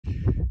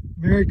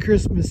Merry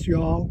Christmas,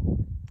 y'all.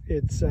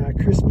 It's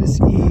Christmas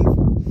Eve.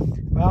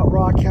 I'm out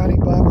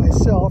rockhounding by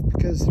myself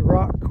because the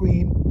rock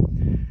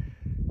queen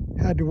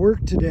had to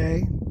work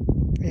today.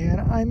 And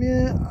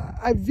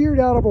I veered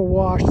out of a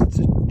wash that's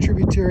a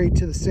tributary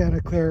to the Santa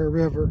Clara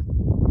River.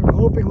 I'm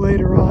hoping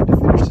later on to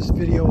finish this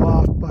video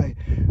off by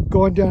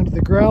going down to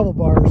the gravel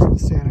bars of the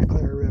Santa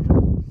Clara River.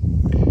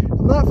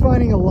 I'm not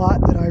finding a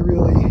lot that I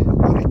really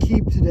want to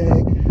keep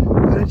today,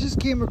 but I just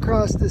came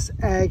across this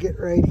agate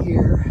right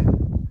here.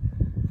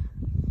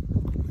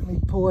 Let me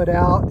pull it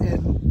out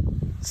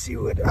and see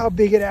how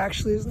big it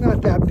actually is.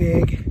 Not that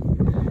big.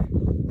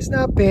 It's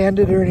not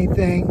banded or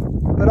anything,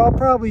 but I'll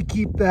probably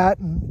keep that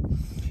and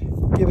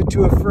give it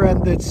to a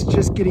friend that's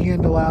just getting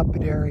into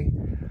lapidary.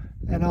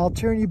 And I'll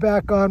turn you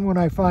back on when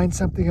I find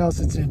something else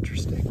that's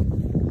interesting.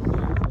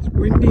 It's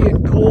windy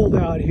and cold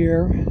out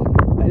here.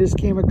 I just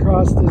came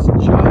across this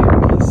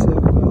giant piece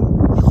of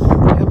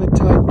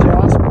hematite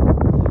jasper.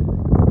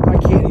 I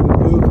can't even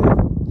move it,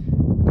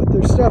 but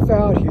there's stuff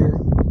out here.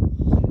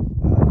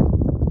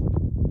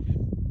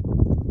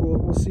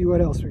 We'll see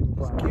what else we can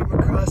find. Just came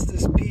across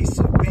this piece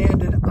of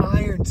banded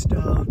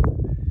ironstone,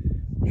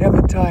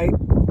 hematite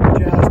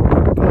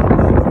jasper,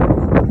 whatever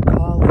you want to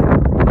call it.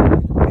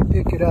 Let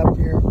me pick it up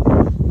here.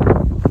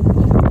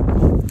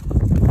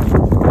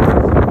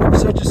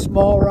 Such a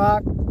small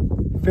rock,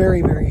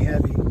 very, very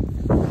heavy.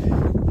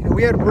 You know,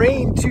 we had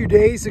rain 2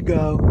 days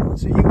ago,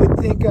 so you would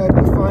think I'd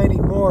be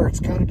finding more. It's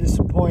kind of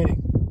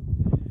disappointing.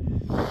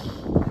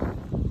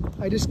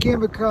 I just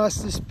came across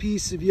this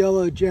piece of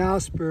yellow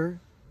jasper.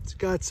 It's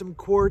got some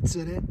quartz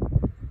in it.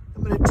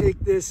 I'm going to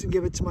take this and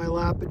give it to my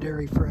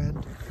lapidary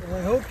friend. Well,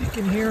 I hope you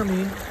can hear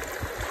me.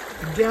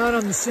 I'm down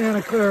on the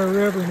Santa Clara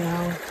River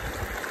now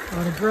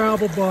on a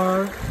gravel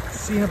bar,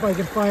 seeing if I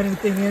can find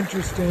anything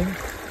interesting.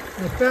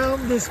 I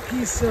found this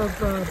piece of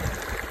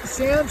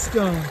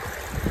sandstone,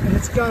 and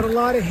it's got a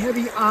lot of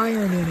heavy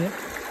iron in it.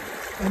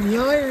 And the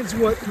iron's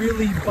what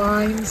really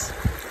binds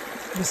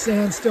the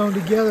sandstone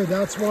together.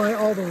 That's why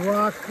all the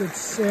rock that's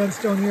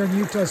sandstone here in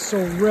Utah is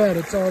so red.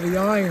 It's all the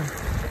iron.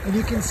 And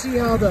you can see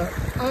how the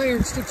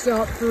iron sticks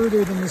out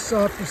further than the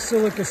softer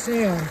silica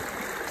sand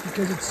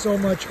because it's so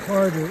much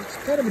harder. It's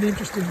kind of an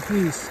interesting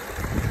piece.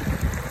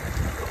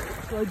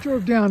 So I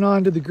drove down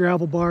onto the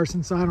gravel bar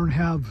since I don't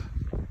have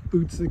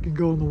boots that can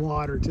go in the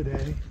water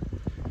today.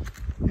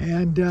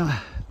 And the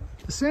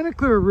Santa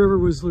Clara River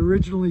was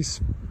originally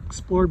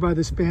explored by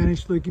the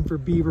Spanish looking for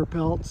beaver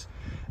pelts.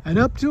 And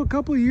up to a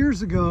couple of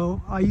years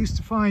ago, I used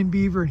to find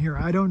beaver in here.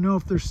 I don't know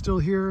if they're still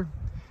here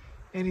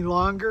any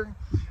longer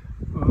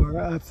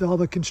or if all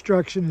the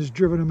construction has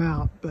driven them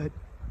out. But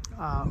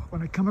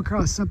when I come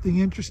across something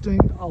interesting,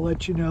 I'll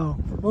let you know.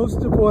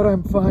 Most of what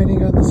I'm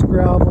finding on this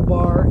gravel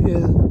bar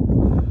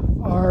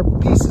are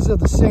pieces of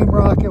the same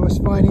rock I was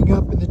finding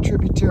up in the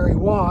tributary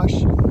wash.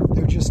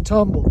 They're just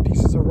tumbled.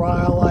 Pieces of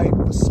rhyolite,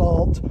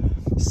 basalt,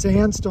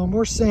 sandstone,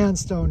 more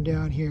sandstone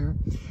down here.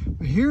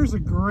 But here's a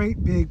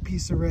great big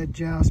piece of red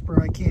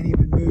jasper I can't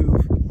even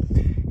move.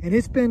 And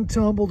it's been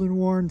tumbled and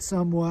worn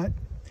somewhat.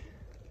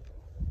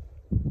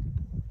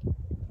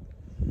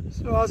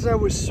 So as I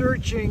was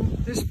searching,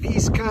 this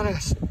piece kind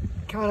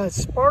of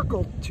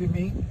sparkled to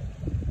me.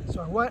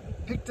 So I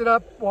went, picked it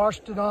up,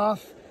 washed it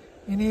off,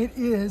 and it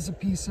is a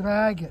piece of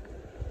agate.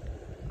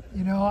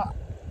 You know,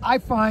 I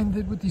find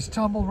that with these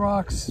tumbled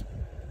rocks,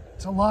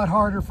 it's a lot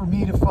harder for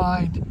me to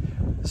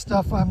find the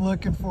stuff I'm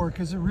looking for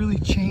because it really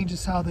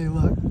changes how they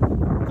look.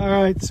 All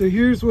right, so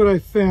here's what I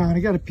found. I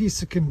got a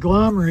piece of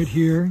conglomerate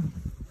here.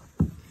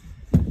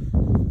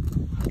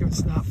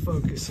 It's not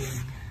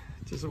focusing.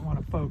 It doesn't want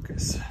to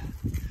focus.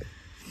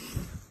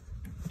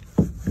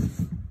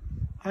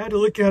 I had to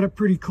look at it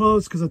pretty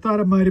close because I thought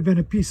it might have been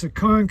a piece of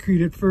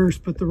concrete at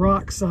first, but the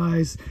rock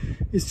size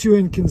is too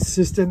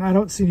inconsistent. I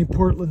don't see any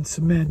Portland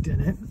cement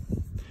in it.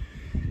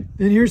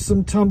 Then here's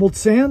some tumbled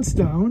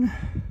sandstone.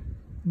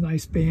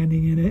 Nice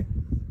banding in it.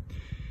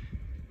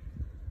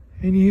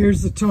 And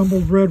here's the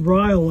tumbled red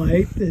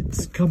rhyolite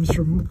that comes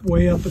from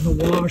way up in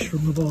the wash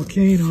from the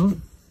volcano.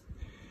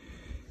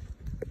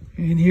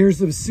 And here's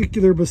the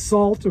vesicular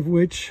basalt of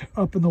which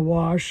up in the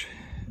wash.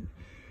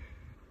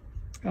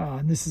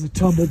 And this is a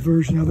tumbled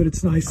version of it.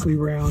 It's nicely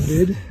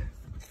rounded.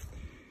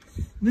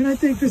 And then I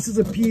think this is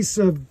a piece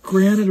of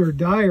granite or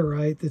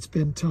diorite that's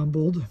been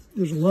tumbled.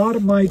 There's a lot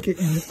of mica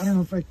in it. I don't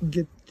know if I can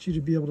get you to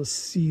be able to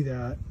see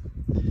that.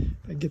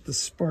 If I get the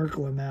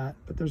sparkle in that.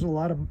 But there's a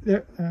lot of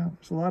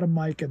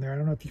mica in there. I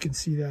don't know if you can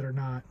see that or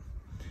not.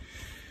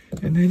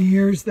 And then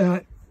here's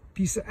that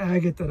piece of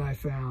agate that I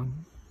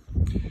found.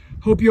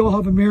 Hope you all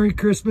have a Merry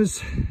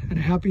Christmas and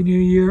a Happy New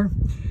Year.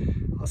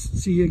 I'll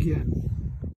see you again.